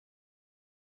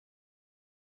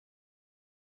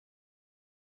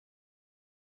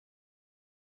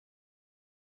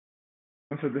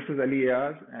So this is Ali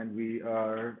Ayaz, and we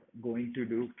are going to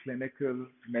do clinical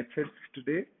methods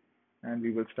today. And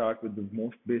we will start with the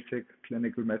most basic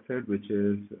clinical method, which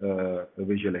is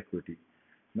visual acuity.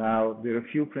 Now, there are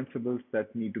a few principles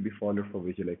that need to be followed for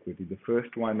visual acuity. The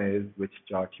first one is which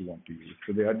chart you want to use.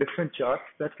 So there are different charts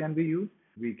that can be used.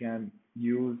 We can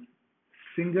use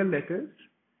single letters,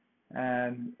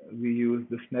 and we use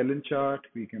the Snellen chart.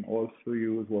 We can also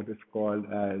use what is called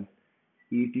as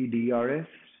ETDRS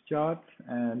charts,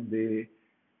 and they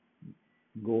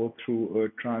go through a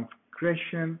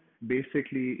transgression.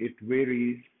 Basically, it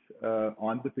varies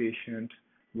on the patient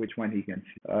which one he can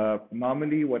see.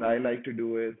 Normally, what I like to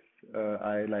do is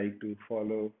I like to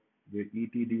follow the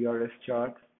ETDRS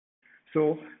chart.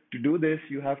 So to do this,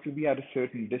 you have to be at a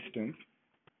certain distance.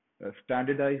 A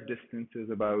standardized distance is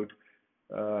about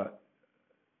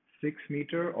 6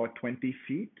 meters or 20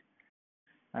 feet.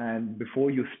 And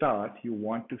before you start, you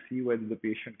want to see whether the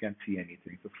patient can see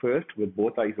anything. So first, with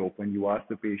both eyes open, you ask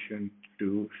the patient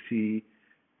to see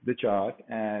the chart,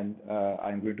 and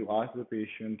I'm going to ask the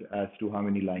patient as to how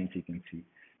many lines he can see.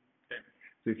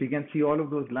 So if he can see all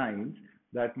of those lines,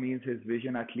 that means his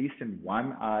vision, at least in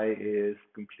one eye, is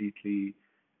completely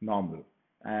normal.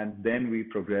 And then we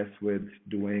progress with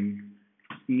doing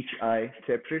each eye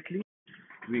separately.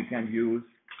 We can use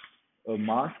a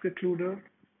mask occluder,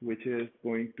 which is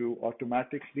going to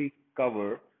automatically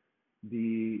cover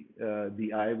the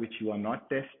eye which you are not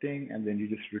testing, and then you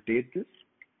just rotate this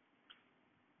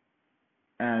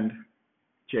and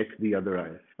check the other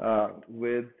eye.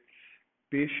 With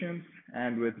patients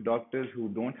and with doctors who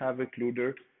don't have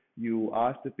occluder, you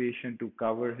ask the patient to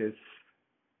cover his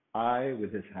eye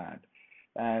with his hand.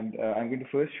 And I'm going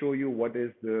to first show you what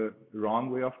is the wrong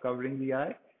way of covering the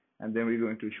eye, and then we're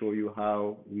going to show you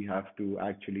how we have to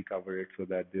actually cover it so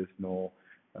that there's no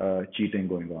cheating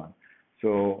going on.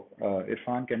 So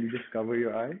Irfan, can you just cover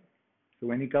your eye? So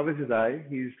when he covers his eye,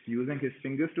 he's using his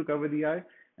fingers to cover the eye,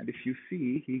 and if you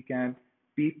see, he can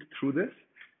peep through this,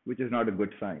 which is not a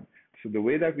good sign. So the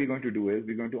way that we're going to do is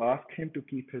we're going to ask him to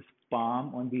keep his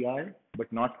palm on the eye,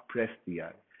 but not press the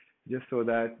eye, just so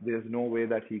that there's no way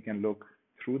that he can look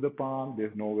through the palm,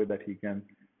 there's no way that he can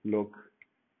look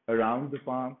around the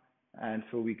palm, and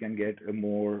so we can get a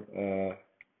more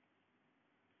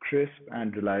crisp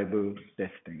and reliable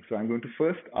testing. So I'm going to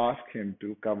first ask him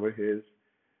to cover his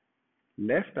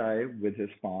left eye with his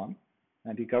palm,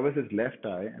 and he covers his left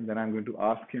eye, and then I'm going to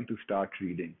ask him to start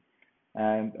reading.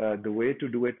 And the way to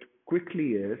do it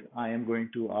quickly is I am going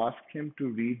to ask him to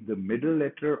read the middle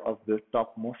letter of the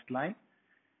topmost line,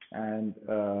 and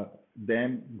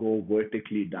then go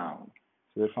vertically down.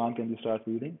 So Irfan, can you start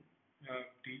reading?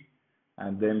 T,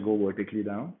 And then go vertically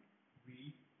down.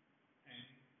 V, N,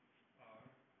 R.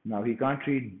 Now he can't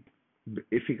read,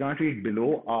 if he can't read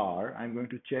below R, I'm going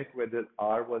to check whether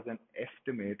R was an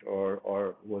estimate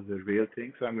or was a real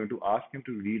thing. So I'm going to ask him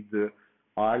to read the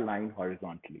R line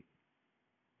horizontally.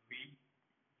 V,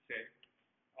 Z,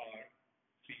 R,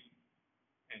 C,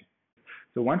 N.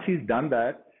 So once he's done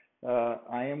that,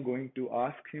 I am going to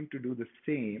ask him to do the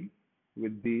same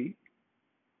with the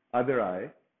other eye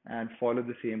and follow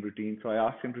the same routine. So I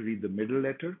ask him to read the middle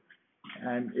letter,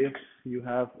 and if you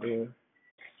have a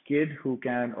kid who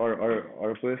can,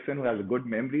 or a person who has a good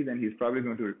memory, then he's probably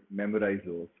going to memorize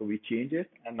those. So we change it,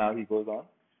 and now he goes on.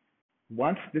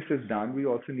 Once this is done, we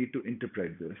also need to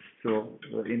interpret this. So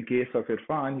in case of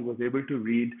Irfan, he was able to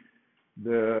read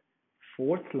the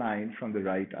fourth line from the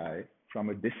right eye from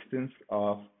a distance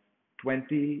of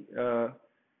 20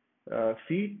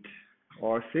 feet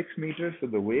or 6 meters. So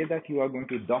the way that you are going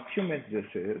to document this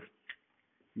is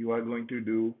you are going to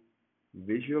do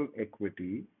visual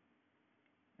acuity,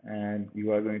 and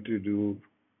you are going to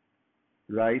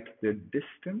write the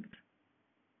distance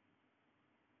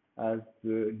as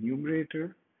the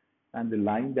numerator and the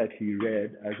line that he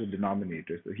read as a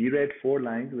denominator. So he read 4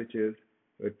 lines, which is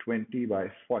 20 by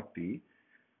 40.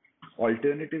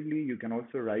 Alternatively, you can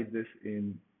also write this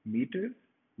in meters,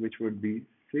 which would be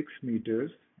 6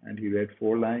 meters, and he read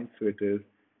 4 lines, so it is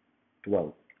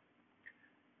 12.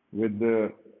 With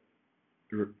the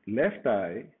left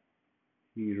eye,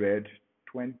 he read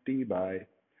 20 by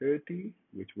 30,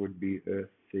 which would be a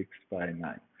 6 by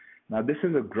 9. Now, this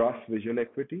is a gross visual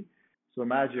acuity. So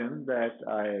imagine that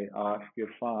I ask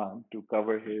Irfan to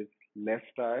cover his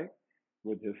left eye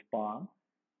with his palm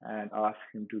and ask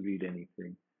him to read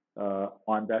anything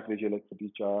on that visual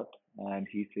acuity chart, and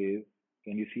he says,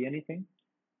 "Can you see anything?"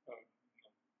 No.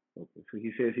 Okay, so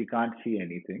he says he can't see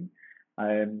anything.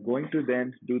 I am going to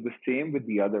then do the same with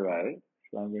the other eye.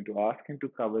 So I'm going to ask him to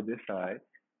cover this eye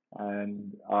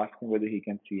and ask him whether he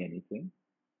can see anything.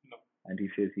 No. And he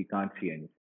says he can't see anything.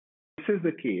 this is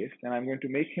the case, then I'm going to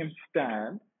make him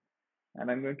stand and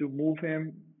I'm going to move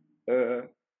him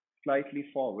slightly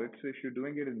forward. So if you're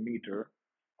doing it in meter,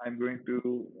 I'm going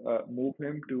to move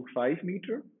him to 5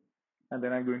 meters, and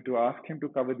then I'm going to ask him to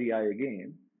cover the eye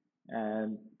again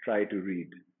and try to read.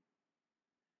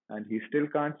 And he still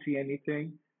can't see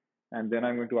anything. And then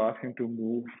I'm going to ask him to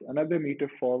move another meter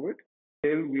forward.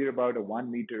 Still, we're about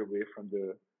 1 meter away from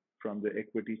the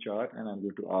Acuity chart, and I'm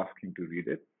going to ask him to read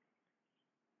it.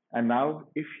 And now,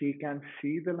 if he can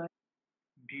see the line,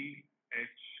 D, H,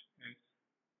 S,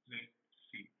 Z,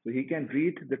 C. So he can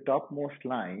read the topmost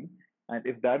line, and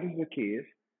if that is the case,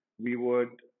 we would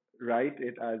write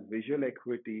it as visual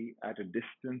acuity at a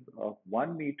distance of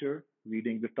 1 meter,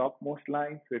 reading the topmost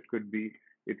line. So it would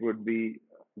be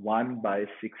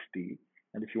 1/60.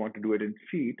 And if you want to do it in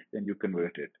feet, then you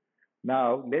convert it.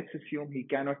 Now, let's assume he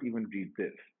cannot even read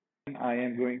this. I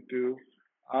am going to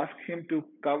ask him to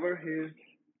cover his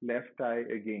left eye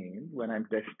again when I'm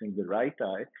testing the right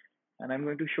eye, and I'm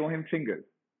going to show him fingers.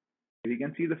 He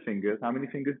can see the fingers. How many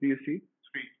fingers do you see?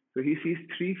 3. So he sees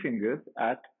 3 fingers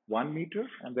at 1 meter,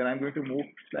 and then I'm going to move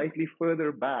slightly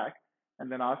further back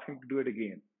and then ask him to do it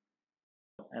again.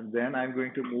 And then I'm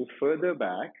going to move further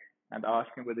back and ask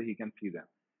him whether he can see them.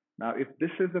 Now, if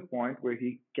this is the point where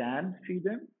he can see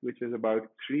them, which is about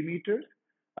 3 meters,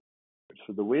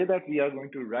 so the way that we are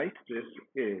going to write this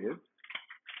is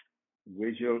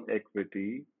visual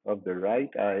acuity of the right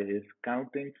eye is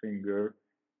counting finger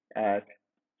at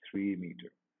 3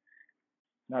 meters.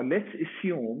 Now let's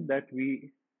assume that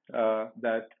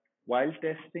that while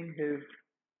testing his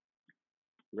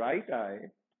right eye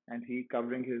and he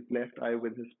covering his left eye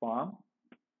with his palm,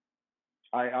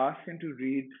 I ask him to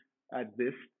read at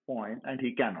this point and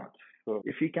he cannot. So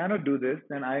if he cannot do this,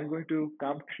 then I'm going to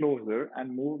come closer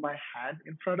and move my hand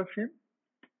in front of him.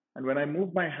 And when I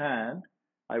move my hand,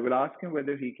 I will ask him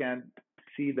whether he can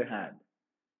see the hand.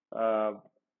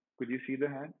 Could you see the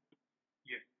hand?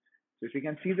 Yes. So if you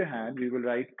can see the hand, we will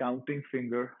write counting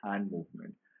finger hand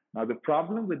movement. Now the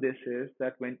problem with this is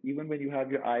that even when you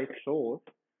have your eyes closed,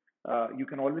 you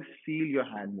can always feel your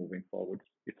hand moving forward.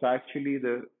 It's actually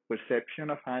the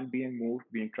perception of hand being moved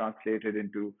being translated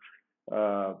into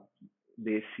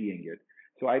they seeing it.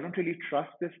 So I don't really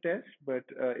trust this test, but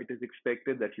it is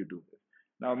expected that you do this.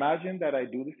 Now imagine that I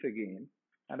do this again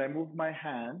and I move my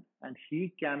hand and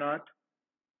he cannot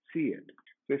see it.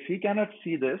 So if he cannot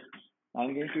see this,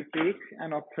 I'm going to take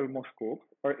an ophthalmoscope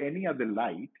or any other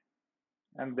light,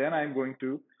 and then I'm going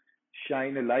to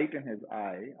shine a light in his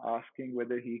eye, asking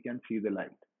whether he can see the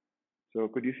light. So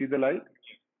could you see the light?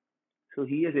 So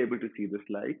he is able to see this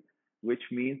light, which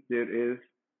means there is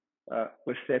a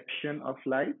perception of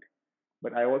light.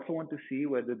 But I also want to see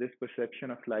whether this perception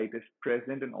of light is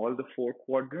present in all the 4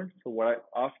 quadrants. So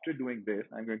after doing this,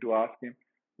 I'm going to ask him,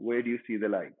 where do you see the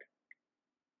light?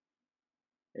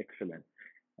 Excellent.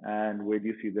 And where do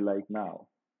you see the light now?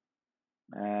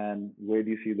 And where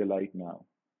do you see the light now?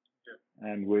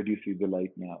 Yeah. And where do you see the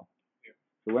light now? Yeah.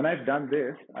 So when I've done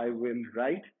this, I will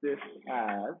write this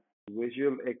as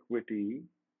visual acuity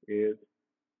is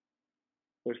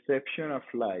perception of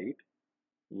light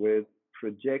with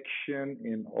projection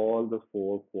in all the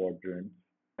 4 quadrants.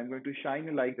 I'm going to shine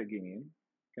a light again.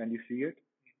 Can you see it?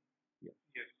 Yes.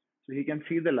 So he can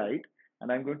see the light,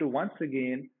 and I'm going to once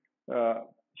again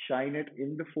shine it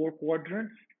in the 4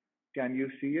 quadrants. Can you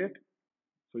see it?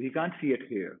 So he can't see it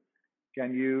here.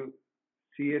 Can you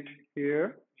see it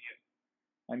here? Yes.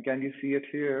 And can you see it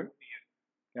here? Yes.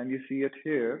 Can you see it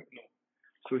here? No.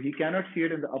 So he cannot see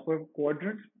it in the upper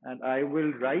quadrant, and I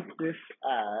will write this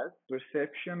as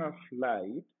perception of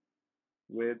light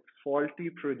with faulty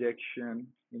projection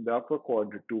in the upper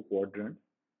 2 quadrants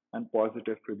and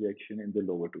positive projection in the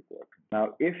lower 2 quadrants.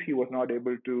 Now, if he was not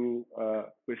able to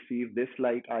perceive this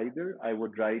light either, I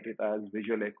would write it as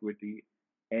visual acuity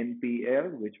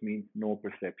NPL, which means no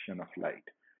perception of light.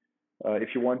 If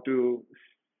you want to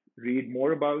read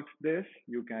more about this,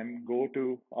 you can go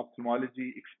to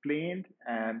Ophthalmology Explained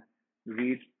and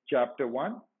read chapter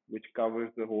 1, which covers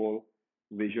the whole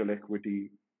visual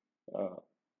acuity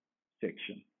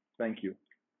section. Thank you.